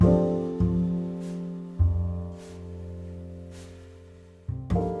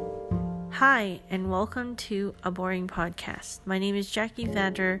Hi, and welcome to A Boring Podcast. My name is Jackie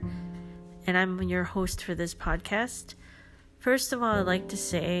Vander, and I'm your host for this podcast. First of all, I'd like to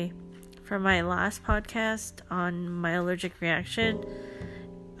say, for my last podcast on my allergic reaction,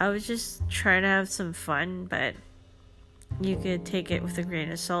 I was just trying to have some fun, but you could take it with a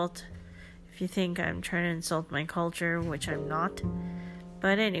grain of salt if you think I'm trying to insult my culture, which I'm not.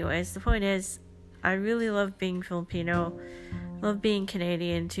 But anyways, the point is, I really love being Filipino, love being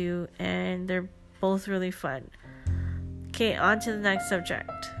Canadian too, and they're both really fun. Okay, on to the next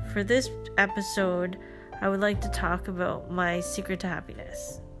subject. For this episode, I would like to talk about my secret to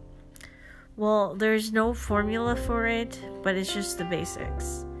happiness. Well, there's no formula for it, but it's just the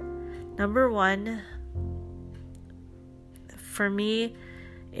basics. Number one, for me,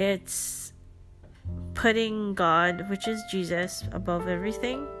 it's putting God, which is Jesus, above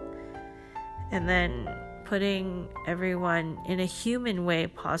everything. And then putting everyone in a human way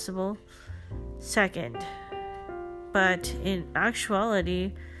possible, second. But in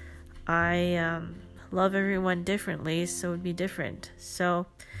actuality, I love everyone differently, so it would be different. So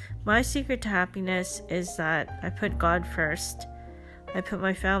my secret to happiness is that I put God first. I put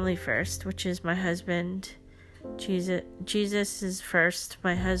my family first, which is my husband. Jesus is first,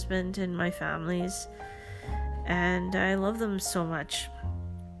 my husband and my families. And I love them so much.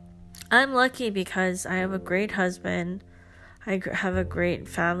 I'm lucky because I have a great husband. I have a great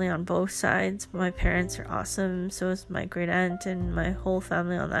family on both sides. My parents are awesome. So is my great aunt and my whole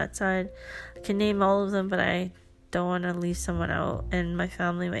family on that side. I can name all of them, but I don't want to leave someone out. And my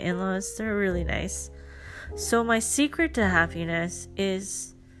family, my in-laws, they're really nice. So my secret to happiness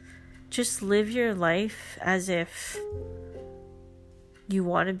is just live your life as if you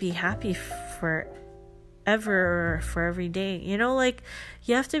want to be happy for every day. You know, like,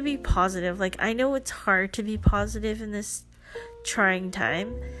 you have to be positive. Like, I know it's hard to be positive in this trying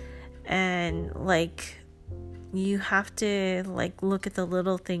time, and like, you have to like look at the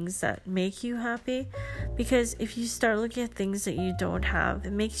little things that make you happy, because if you start looking at things that you don't have,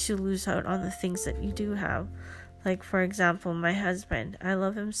 it makes you lose out on the things that you do have. Like, for example, my husband, I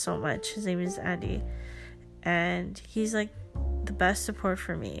love him so much. His name is Andy, and he's like the best support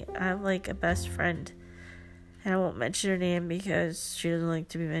for me. I have like a best friend, and I won't mention her name because she doesn't like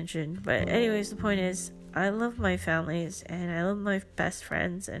to be mentioned. But anyways, the point is, I love my families, and I love my best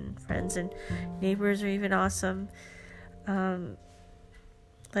friends and neighbors are even awesome. Like,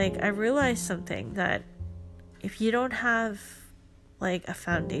 I realized something, that if you don't have like a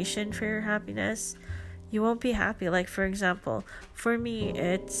foundation for your happiness, you won't be happy. Like, for example, for me,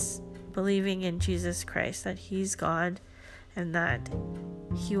 it's believing in Jesus Christ, that he's God and that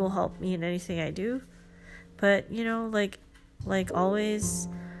he will help me in anything I do. But, you know, like always,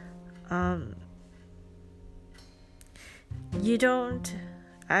 you don't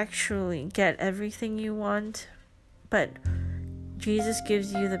actually get everything you want, but Jesus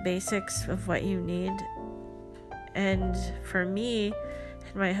gives you the basics of what you need. And for me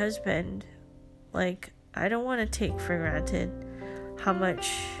and my husband, like, I don't want to take for granted how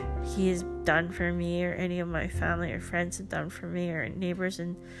much he has done for me, or any of my family or friends have done for me, or neighbors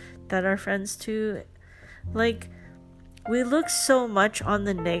and that are friends too. Like, we look so much on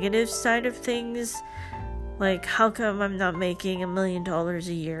the negative side of things. Like, how come I'm not making $1 million a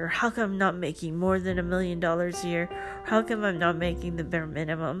year? How come I'm not making more than $1 million a year? How come I'm not making the bare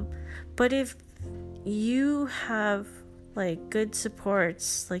minimum? But if you have like good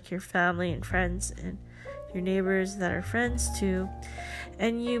supports, like your family and friends and your neighbors that are friends too,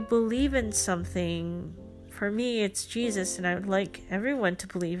 and you believe in something, for me it's Jesus, and I would like everyone to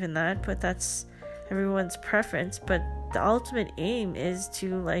believe in that, but that's everyone's preference. But the ultimate aim is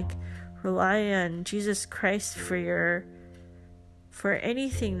to like rely on Jesus Christ for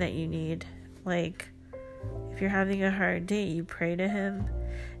anything that you need. Like, if you're having a hard day, you pray to him.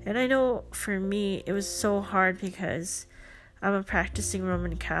 And I know for me it was so hard because I'm a practicing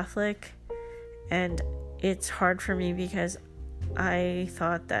Roman Catholic, and it's hard for me because I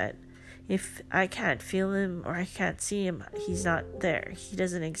thought that if I can't feel him or I can't see him, he's not there, he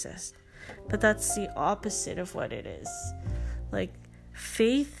doesn't exist. But that's the opposite of what it is. Like,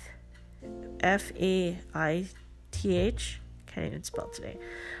 faith, Faith, can't even spell today,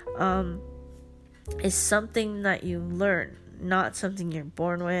 is something that you learn, not something you're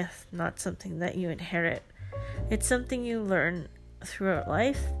born with, not something that you inherit. It's something you learn throughout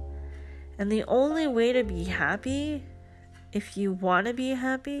life. And the only way to be happy, if you want to be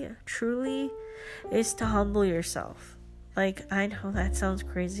happy truly, is to humble yourself. Like, I know that sounds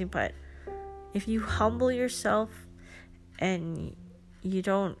crazy, but if you humble yourself and you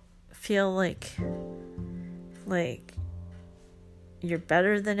don't feel like you're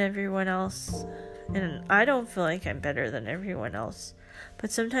better than everyone else. And I don't feel like I'm better than everyone else.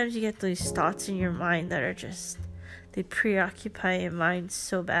 But sometimes you get these thoughts in your mind that are just, they preoccupy your mind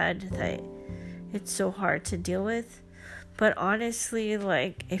so bad that it's so hard to deal with. But honestly,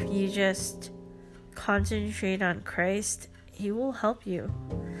 like, if you just concentrate on Christ, He will help you.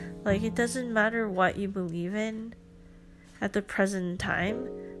 Like, it doesn't matter what you believe in at the present time,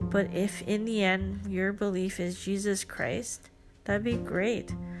 but if in the end your belief is Jesus Christ, that'd be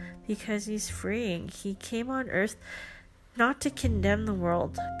great, because He's freeing. He came on earth not to condemn the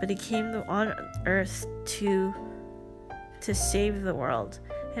world, but He came on earth to save the world.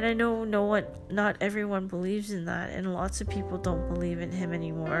 And I know not everyone believes in that, and lots of people don't believe in Him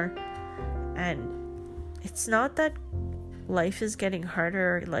anymore. And it's not that life is getting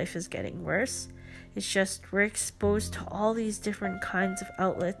harder or life is getting worse. It's just we're exposed to all these different kinds of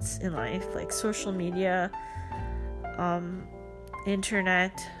outlets in life, like social media,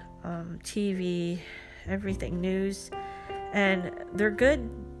 internet, TV, everything, news, and they're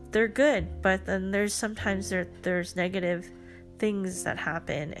good, but then there's sometimes there's negative things that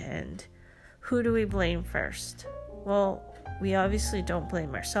happen, and who do we blame first? Well, we obviously don't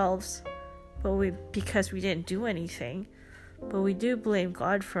blame ourselves, because we didn't do anything. But we do blame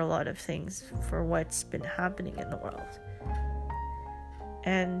God for a lot of things, for what's been happening in the world.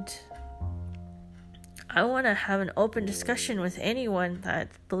 And I want to have an open discussion with anyone that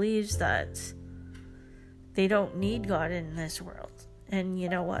believes that they don't need God in this world. And you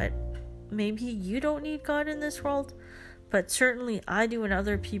know what? Maybe you don't need God in this world, but certainly I do and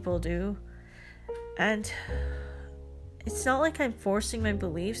other people do. And it's not like I'm forcing my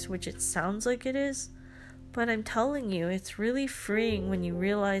beliefs, which it sounds like it is. But I'm telling you, it's really freeing when you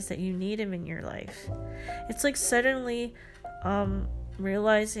realize that you need Him in your life. It's like suddenly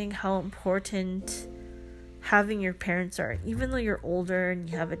realizing how important having your parents are, even though you're older and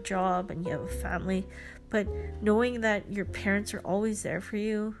you have a job and you have a family, but knowing that your parents are always there for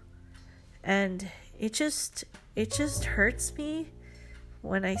you. And it just hurts me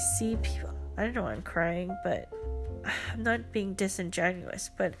when I see people. I don't know why I'm crying, but I'm not being disingenuous,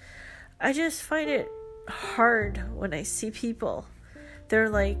 but I just find it hard when I see people, they're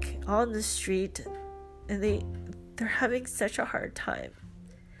like on the street and they're having such a hard time,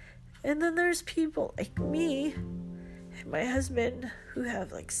 and then there's people like me and my husband who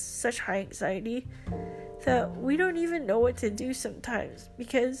have like such high anxiety that we don't even know what to do sometimes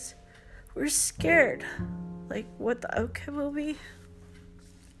because we're scared like what the outcome will be.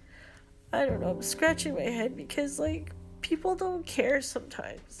 I don't know, I'm scratching my head because like people don't care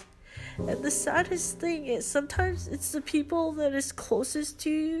sometimes. And the saddest thing is sometimes it's the people that is closest to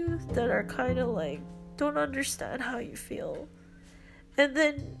you that are kind of like don't understand how you feel. And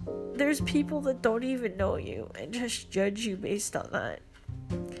then there's people that don't even know you and just judge you based on that.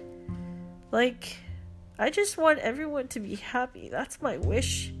 Like, I just want everyone to be happy. That's my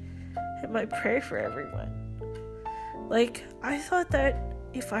wish and my prayer for everyone. Like, I thought that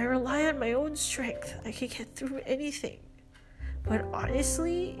if I rely on my own strength, I could get through anything. But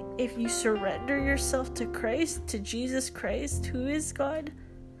honestly, if you surrender yourself to Christ, to Jesus Christ, who is God,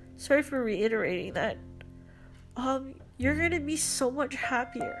 sorry for reiterating that, you're going to be so much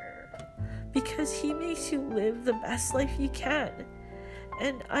happier because He makes you live the best life you can.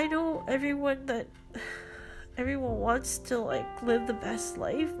 And I know everyone wants to like live the best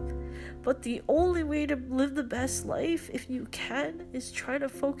life, but the only way to live the best life, if you can, is try to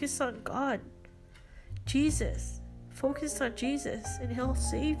focus on God, Jesus. Focus on Jesus and He'll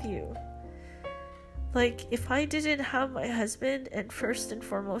save you. Like, if I didn't have my husband, and first and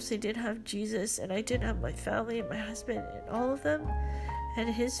foremost I didn't have Jesus, and I didn't have my family and my husband and all of them, and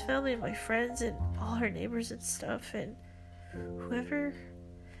his family and my friends and all our neighbors and stuff and whoever,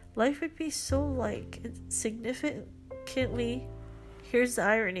 life would be so like significantly, here's the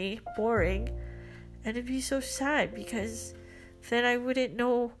irony, boring, and it'd be so sad because then I wouldn't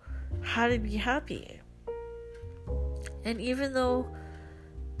know how to be happy. And even though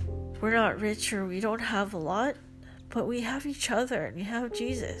we're not rich or we don't have a lot, but we have each other and we have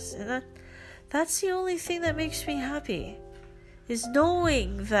Jesus. And that's the only thing that makes me happy, is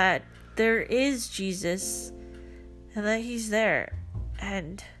knowing that there is Jesus and that He's there,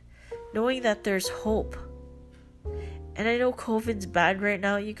 and knowing that there's hope. And I know COVID's bad right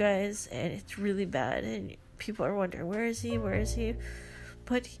now, you guys, and it's really bad, and people are wondering, where is he?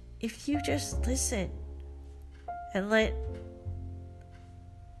 But if you just listen and let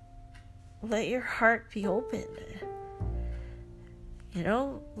your heart be open, you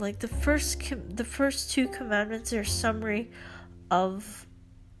know, like the first two commandments are a summary of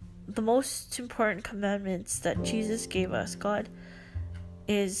the most important commandments that Jesus gave us. God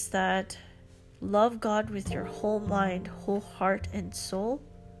is that love God with your whole mind, whole heart and soul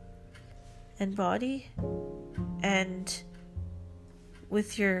and body, and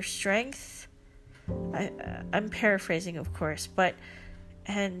with your strength. I'm paraphrasing, of course,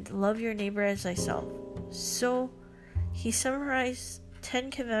 and love your neighbor as thyself. So he summarized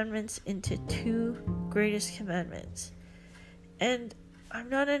 10 commandments into 2 greatest commandments. And I'm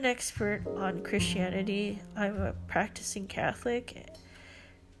not an expert on Christianity. I'm a practicing Catholic.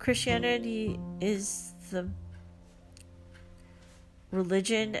 Christianity is the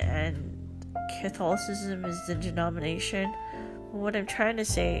religion and Catholicism is the denomination. What I'm trying to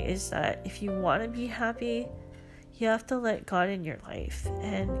say is that if you want to be happy, you have to let God in your life.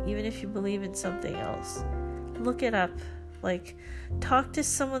 And even if you believe in something else, look it up. Like, talk to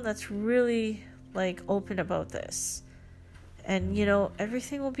someone that's really, like, open about this. And,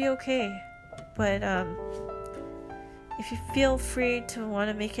 everything will be okay. But, if you feel free to want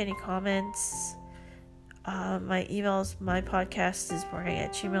to make any comments, my emails, my podcast is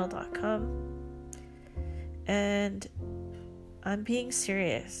boring@gmail.com. And I'm being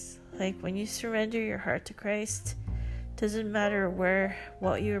serious. Like, when you surrender your heart to Christ, doesn't matter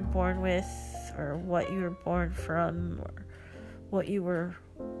what you were born with, or what you were born from, or what you were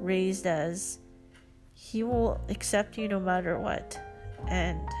raised as, he will accept you no matter what.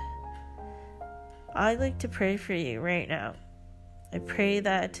 And I'd like to pray for you right now. I pray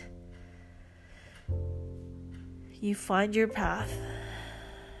that you find your path,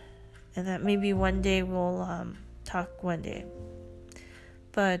 and that maybe one day we'll talk one day.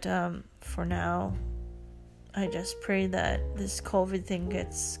 But for now, I just pray that this COVID thing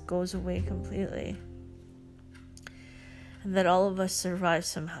goes away completely, and that all of us survive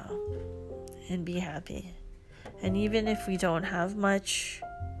somehow and be happy. And even if we don't have much,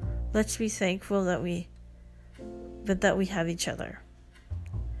 let's be thankful that we have each other.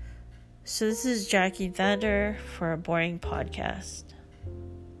 So this is Jackie Vander for a boring podcast.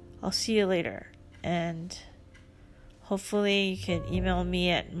 I'll see you later, and hopefully you can email me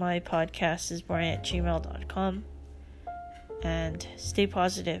at mypodcastisboring@gmail.com, and stay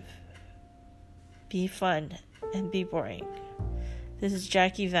positive, be fun, and be boring. This is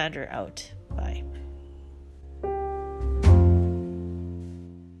Jackie Vander out. Bye.